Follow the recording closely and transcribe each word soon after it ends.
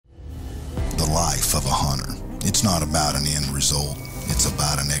life of a hunter. It's not about an end result, it's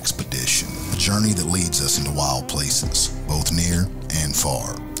about an expedition, a journey that leads us into wild places, both near and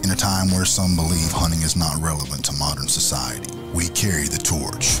far. In a time where some believe hunting is not relevant to modern society, we carry the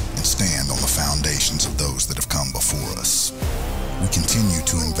torch and stand on the foundations of those that have come before us. We continue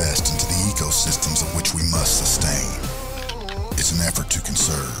to invest into the ecosystems of which we must sustain. It's an effort to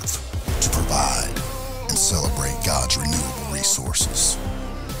conserve, to provide, and celebrate God's renewable resources.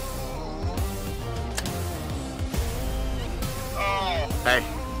 Hey,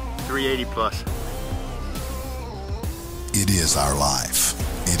 380 plus. It is our life.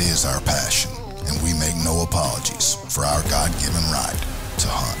 It is our passion, and we make no apologies for our God-given right to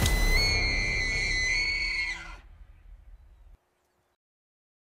hunt.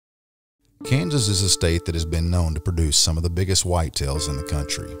 Kansas is a state that has been known to produce some of the biggest whitetails in the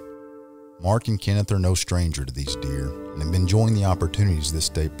country. Mark and Kenneth are no stranger to these deer and have been enjoying the opportunities this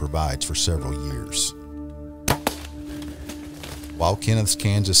state provides for several years. While Kenneth's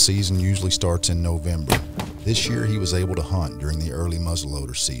Kansas season usually starts in November, this year he was able to hunt during the early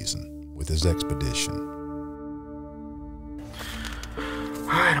muzzleloader season with his expedition. All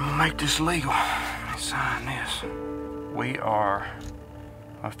right, I'm gonna make this legal. Let me sign this. We are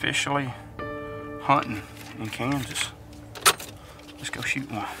officially hunting in Kansas. Let's go shoot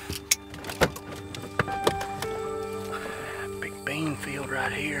one. Big bean field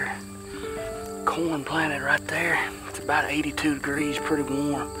right here. Corn planted right there. It's about 82 degrees, pretty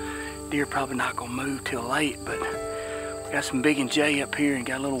warm. Deer probably not gonna move till late, but we got some big and J up here and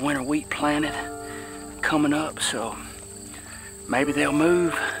got a little winter wheat planted coming up, so maybe they'll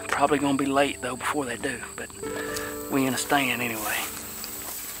move. Probably gonna be late though before they do, but we in a stand anyway.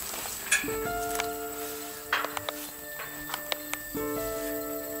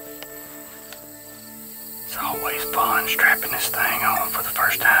 It's always fun strapping this thing on for the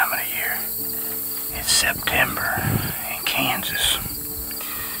first time of the year. It's September in Kansas,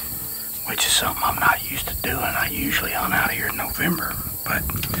 which is something I'm not used to doing. I usually hunt out here in November, but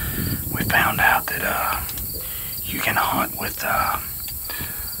we found out that you can hunt with a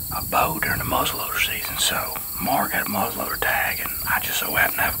bow during the muzzleloader season. So Mark had a muzzleloader tag, and I just so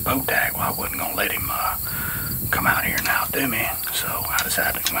happened to have a bow tag. Well, I wasn't gonna let him come out here and outdo me, so I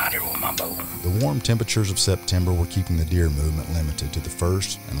decided to come out here with my bow. The warm temperatures of September were keeping the deer movement limited to the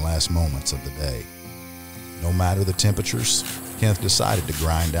first and last moments of the day. No matter the temperatures, Kenneth decided to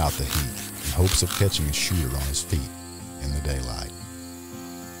grind out the heat in hopes of catching a shooter on his feet in the daylight.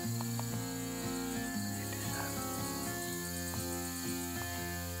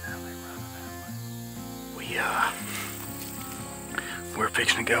 We're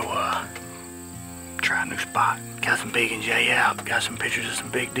fixing to go try a new spot. Got some big and J out. Got some pictures of some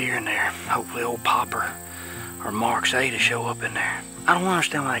big deer in there. Hopefully old Popper or Mark's 8 to show up in there. I don't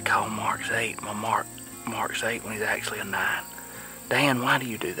understand why they call Mark's 8 Mark's 8 when he's actually a 9. Dan, why do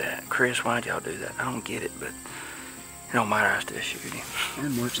you do that? Chris, why'd y'all do that? I don't get it, but it don't matter, I still shoot him.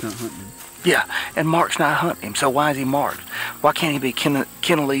 And Mark's not hunting him. Yeah, and Mark's not hunting him, so why is he marked? Why can't he be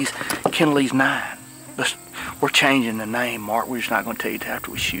Kennelly's 9? We're changing the name, Mark. We're just not going to tell you till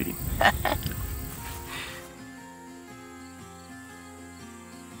after we shoot him.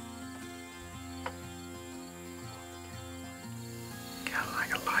 Kind of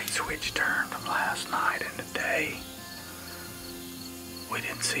like a light switch turn from last night and today. We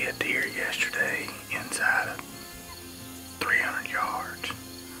didn't see a deer yesterday inside of 300 yards.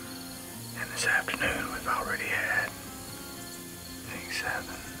 And this afternoon we've already had 6,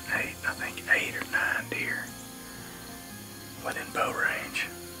 7, 8, I think 8 or 9 deer within bow range.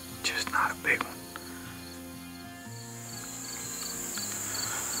 Just not a big one.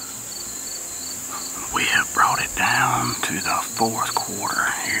 We have brought it down to the 4th quarter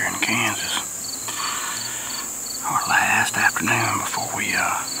here in Kansas. Our last afternoon before we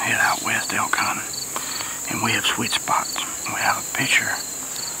head out west elk hunting. And we have switched spots. We have a picture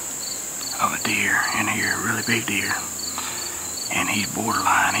of a deer in here, a really big deer. And he's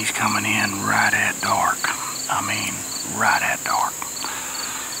borderline. He's coming in right at dark. I mean, right at dark.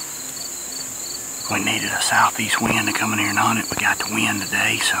 We needed a southeast wind to come in here and hunt it. We got the wind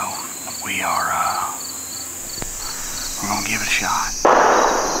today, so we're gonna give it a shot.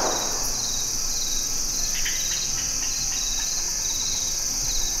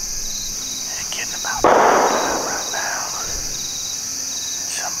 It's getting about time right now.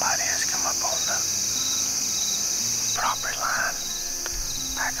 Somebody has come up on the property line.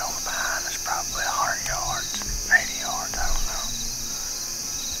 Back over behind us, probably 100 yards, 80 yards, I don't know.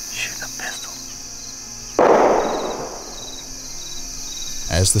 Shooting a pistol.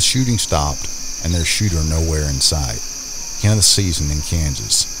 As the shooting stopped and their shooter nowhere in sight, Kenneth's season in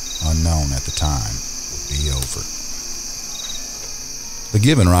Kansas unknown at the time, would be over. The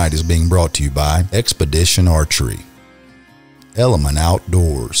Give and Ride is being brought to you by Expedition Archery, Element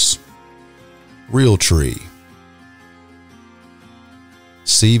Outdoors, Real Tree,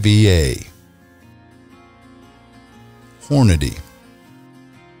 CVA, Hornady,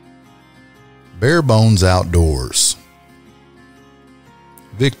 Bare Bones Outdoors,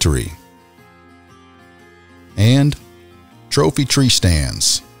 Victory, and Trophy Tree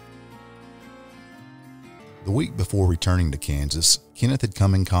Stands. The week before returning to Kansas, Kenneth had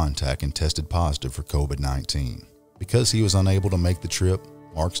come in contact and tested positive for COVID-19. Because he was unable to make the trip,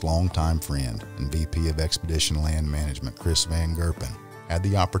 Mark's longtime friend and VP of Expedition Land Management, Chris Van Gerpen, had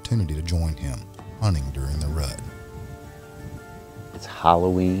the opportunity to join him hunting during the rut. It's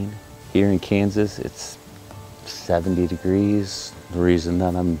Halloween here in Kansas. It's 70 degrees. The reason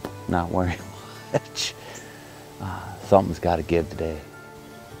that I'm not wearing much. Something's got to give today.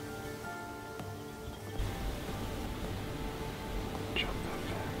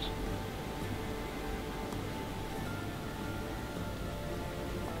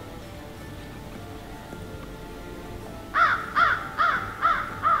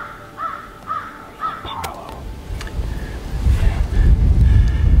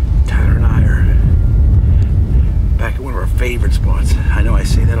 Favorite spots. I know I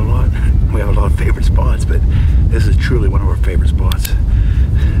say that a lot. We have a lot of favorite spots, but this is truly one of our favorite spots.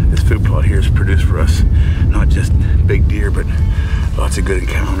 This food plot here is produced for us not just big deer, but lots of good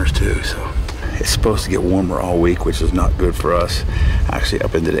encounters too. So it's supposed to get warmer all week, which is not good for us. Actually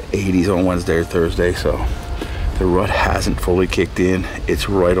up into the 80s on Wednesday or Thursday, so the rut hasn't fully kicked in. It's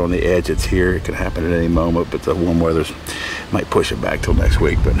right on the edge. It's here. It can happen at any moment, but the warm weather might push it back till next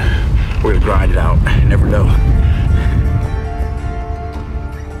week, but we're gonna grind it out. You never know.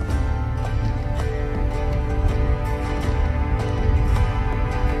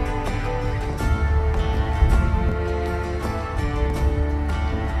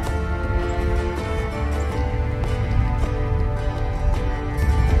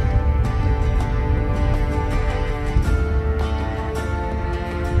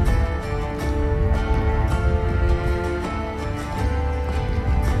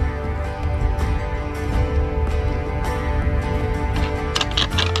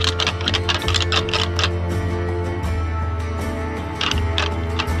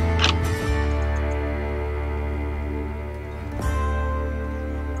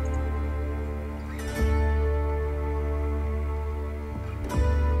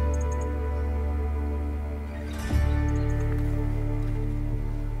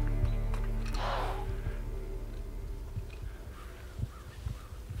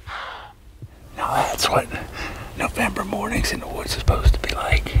 That's what November mornings in the woods are supposed to be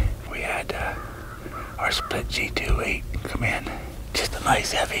like. We had our split G28 come in, just a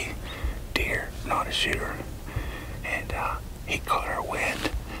nice heavy deer, not a shooter, and he caught our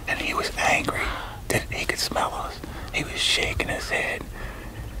wind, and he was angry that he could smell us. He was shaking his head,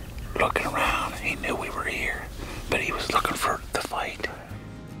 looking around. He knew we were here, but he was looking for the fight.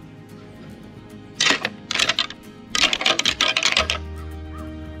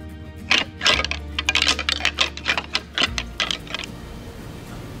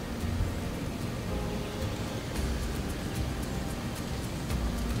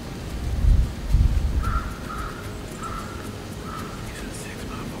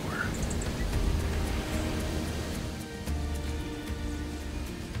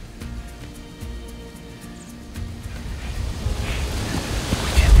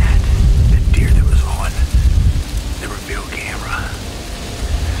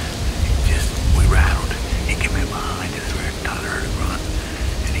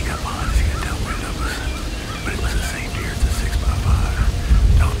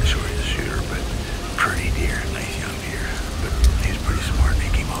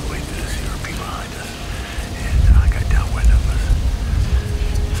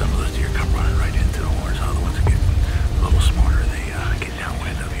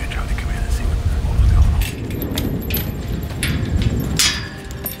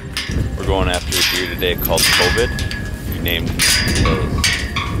 Going after a deer today called COVID. You named it.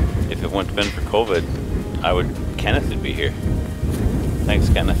 If it wouldn't have been for COVID, Kenneth would be here. Thanks,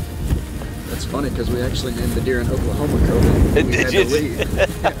 Kenneth. That's funny because we actually named the deer in Oklahoma COVID. We had to leave.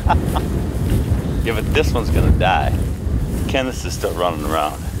 Yeah, but this one's gonna die. Kenneth is still running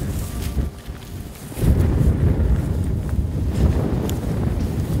around.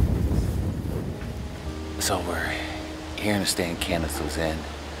 So we're here in the stand Kenneth was in.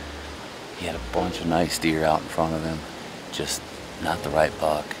 He had a bunch of nice deer out in front of him, just not the right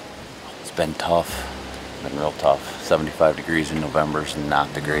buck. It's been tough. Been real tough. 75 degrees in November is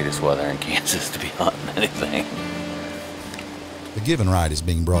not the greatest weather in Kansas to be hunting anything. The Give and Ride is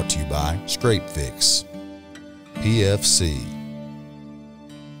being brought to you by Scrape Fix, PFC,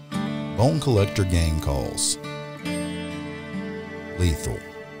 Bone Collector Game Calls, Lethal,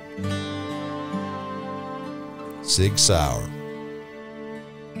 Sig Sauer,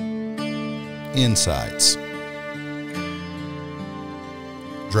 Insights,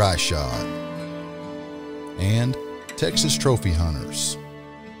 Dry Shot, and Texas Trophy Hunters.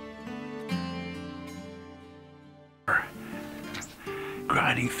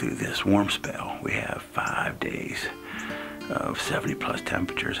 Grinding through this warm spell, we have 5 days of 70+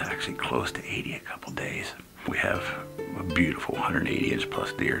 temperatures, actually close to 80 a couple days. We have a beautiful 180-inch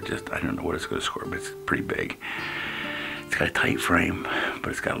plus deer. Just, I don't know what it's going to score, but it's pretty big. It's got a tight frame, but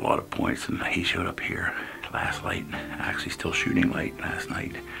it's got a lot of points, and he showed up here last night, actually still shooting late last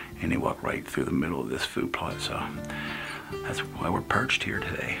night, and he walked right through the middle of this food plot, so that's why we're perched here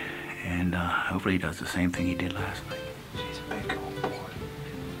today, and hopefully he does the same thing he did last night. She's a big old boy.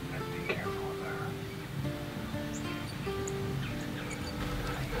 Be careful with her.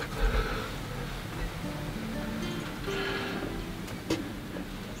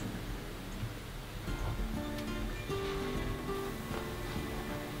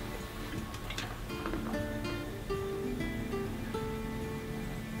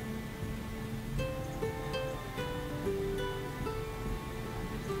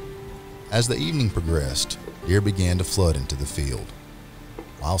 As the evening progressed, deer began to flood into the field.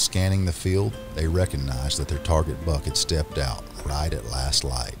 While scanning the field, they recognized that their target buck had stepped out right at last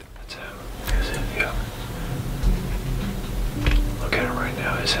light. That's it. That's it, yeah. Look at him right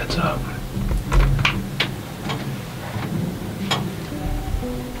now, his head's up.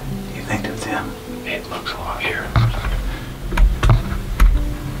 You think that's him? It looks a lot here.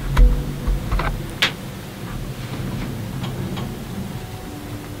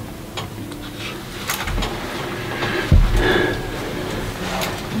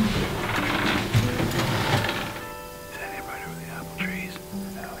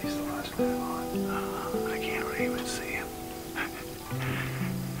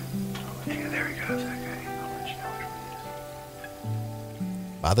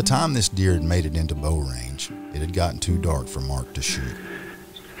 By the time this deer had made it into bow range, it had gotten too dark for Mark to shoot.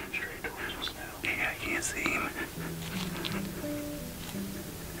 Yeah, I can't see him.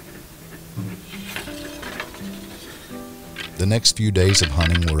 The next few days of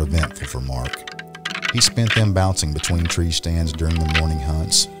hunting were eventful for Mark. He spent them bouncing between tree stands during the morning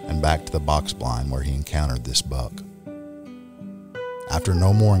hunts and back to the box blind where he encountered this buck. After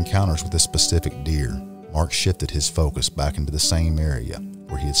no more encounters with this specific deer, Mark shifted his focus back into the same area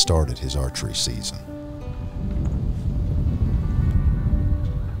where he had started his archery season.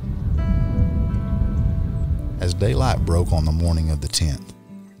 As daylight broke on the morning of the 10th,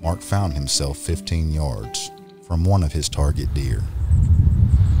 Mark found himself 15 yards from one of his target deer.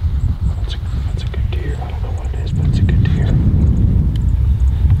 That's a good deer. I don't know what it is, but it's a good deer.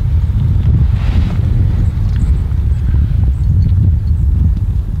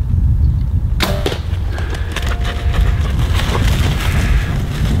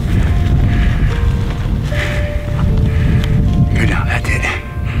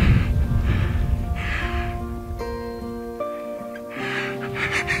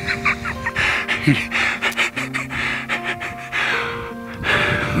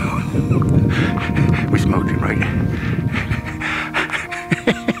 We smoked him, right?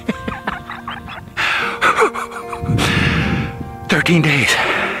 13 days.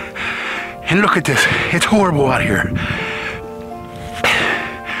 And look at this. It's horrible out here.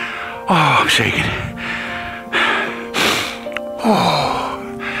 Oh, I'm shaking.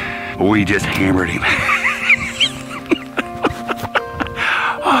 Oh, we just hammered him.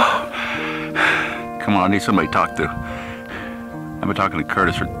 Come on, I need somebody to talk to. I've been talking to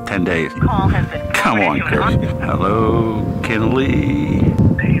Curtis for 10 days. Call has been Come on, Curtis. Hello, Kenley.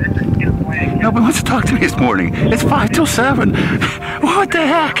 Nobody wants to talk to me this morning. It's 5 till 7. What the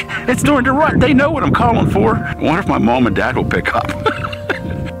heck? It's during the rut. They know what I'm calling for. I wonder if my mom and dad will pick up.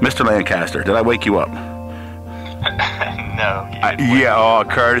 Mr. Lancaster, did I wake you up? No. Yeah, oh,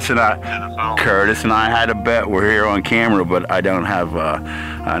 Curtis and I had a bet. We're here on camera, but I don't have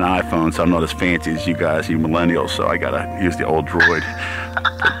an iPhone, so I'm not as fancy as you guys, you millennials. So I gotta use the old Droid.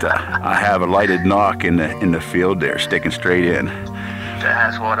 But I have a lighted knock in the field there, sticking straight in.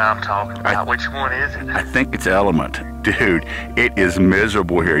 That's what I'm talking about. Which one is it? I think it's Element. Dude, it is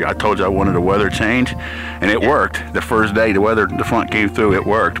miserable here. I told you I wanted a weather change, and it worked. The first day the front came through, it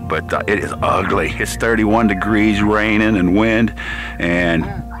worked, but it is ugly. It's 31 degrees, raining and wind, and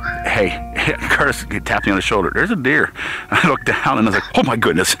Hey, Curtis tapped me on the shoulder. There's a deer. I looked down and I was like, oh my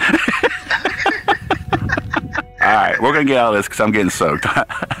goodness. All right, we're gonna get out of this because I'm getting soaked.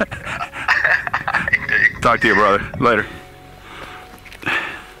 Talk to you, brother. Later.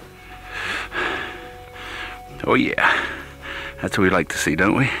 Oh yeah, that's what we like to see,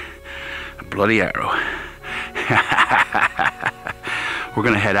 don't we? A bloody arrow. We're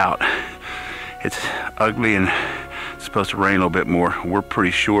gonna head out. It's ugly and it's supposed to rain a little bit more. We're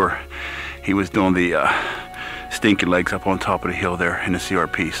pretty sure he was doing the stinking legs up on top of the hill there in the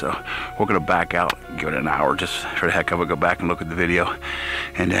CRP. So we're gonna back out, give it an hour just for the heck of it, go back and look at the video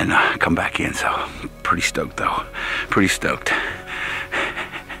and then come back in. So pretty stoked though, pretty stoked.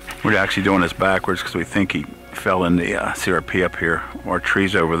 We're actually doing this backwards because we think he fell in the CRP up here. Our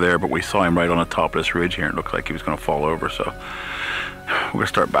tree's over there, but we saw him right on the top of this ridge here and it looked like he was gonna fall over. So we're gonna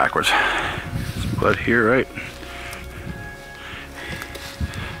start backwards. There's blood here, right?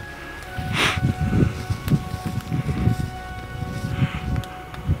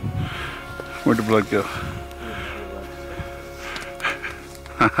 Where'd the blood go?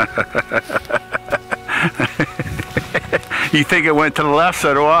 You think it went to the left,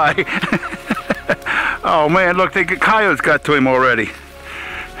 so do I. Oh man, look, the coyotes got to him already.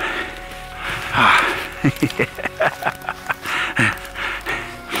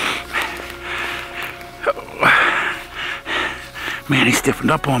 Man, he stiffened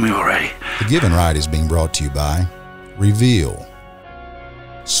up on me already. The Given Ride is being brought to you by Reveal,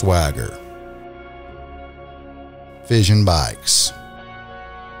 Swagger, Vision Bikes,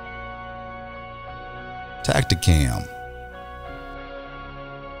 Tacticam,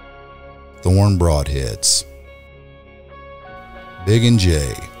 Thorn Broadheads, Big and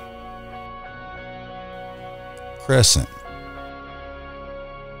J, Crescent,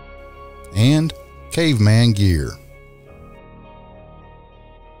 and Caveman Gear.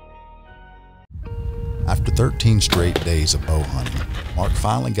 After 13 straight days of bow hunting, Mark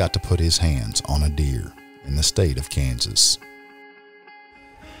finally got to put his hands on a deer in the state of Kansas.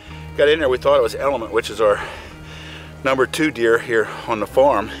 Got in there, we thought it was Element, which is our #2 deer here on the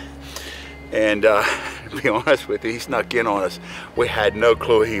farm. And to be honest with you, he snuck in on us. We had no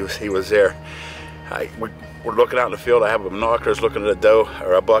clue he was there. We're looking out in the field. I have binoculars looking at a doe,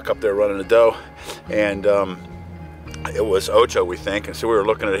 or a buck up there running a doe. And it was Ocho, we think. And so we were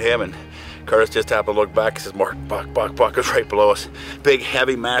looking at him, and Curtis just happened to look back. He says, Mark, buck is right below us. Big,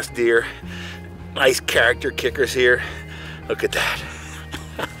 heavy mass deer. Nice character kickers here. Look at that.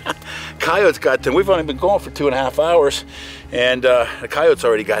 Coyotes got to him. We've only been going for 2.5 hours, and the coyotes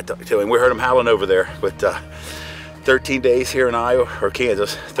already got to him. We heard him howling over there. But 13 days here in Iowa, or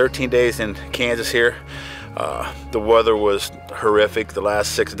Kansas, 13 days in Kansas here. The weather was horrific the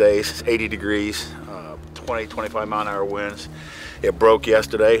last 6 days. 80 degrees, 20, 25 mile-an-hour winds. It broke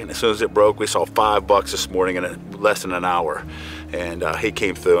yesterday, and as soon as it broke, we saw 5 bucks this morning in less than an hour. And he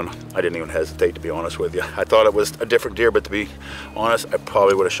came through, and I didn't even hesitate, to be honest with you. I thought it was a different deer, but to be honest, I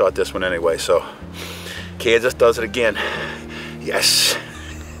probably would have shot this one anyway. So Kansas does it again. Yes.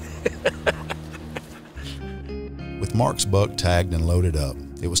 With Mark's buck tagged and loaded up,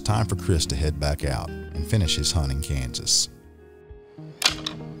 it was time for Chris to head back out and finish his hunt in Kansas.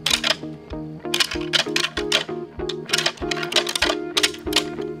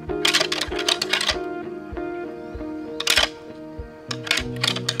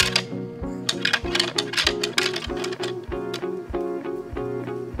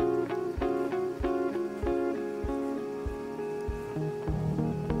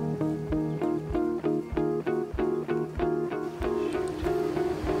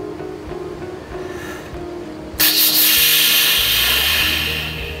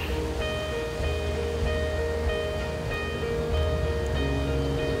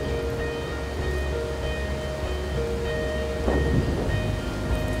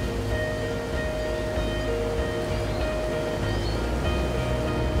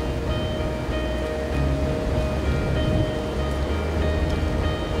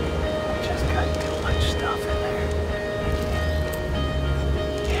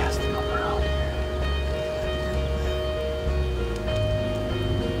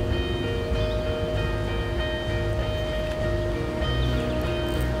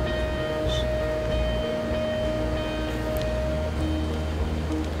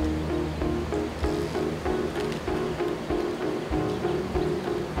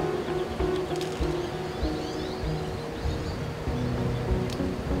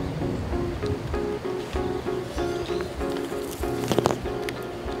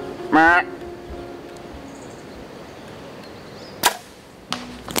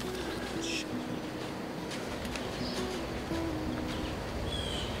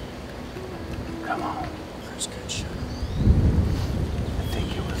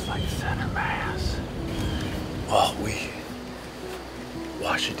 back center mass. Well, we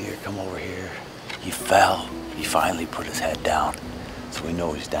watched a deer come over here. He fell. He finally put his head down, so we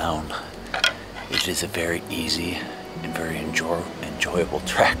know he's down. It is a very easy and very enjoyable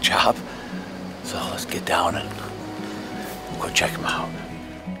track job. So let's get down and we'll go check him out.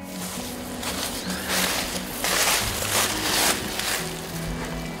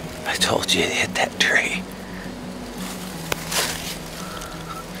 I told you to hit that tree.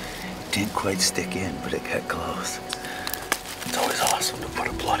 It didn't quite stick in, but it got close. It's always awesome to put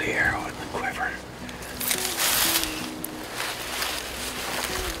a bloody arrow in the quiver.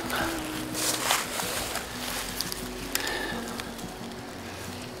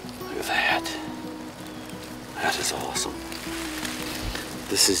 Look at that. That is awesome.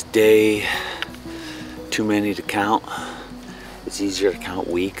 This is day too many to count. It's easier to count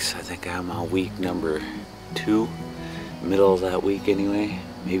weeks. I think I'm on week number 2, middle of that week anyway,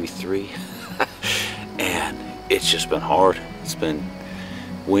 maybe 3. And it's just been hard. It's been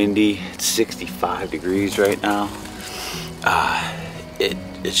windy. It's 65 degrees right now.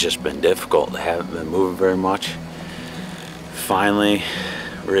 It's just been difficult. I haven't been moving very much. Finally,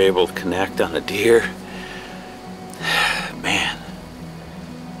 we're able to connect on a deer. Man,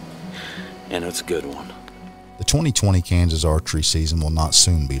 and it's a good one. The 2020 Kansas archery season will not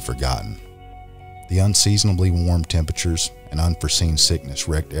soon be forgotten. The unseasonably warm temperatures and unforeseen sickness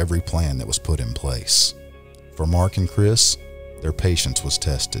wrecked every plan that was put in place. For Mark and Chris, their patience was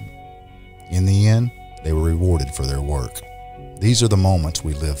tested. In the end, they were rewarded for their work. These are the moments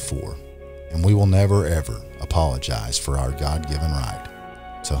we live for, and we will never ever apologize for our God-given right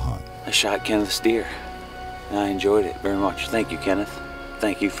to hunt. I shot Kenneth's deer, and I enjoyed it very much. Thank you, Kenneth.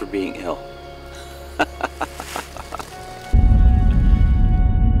 Thank you for being ill.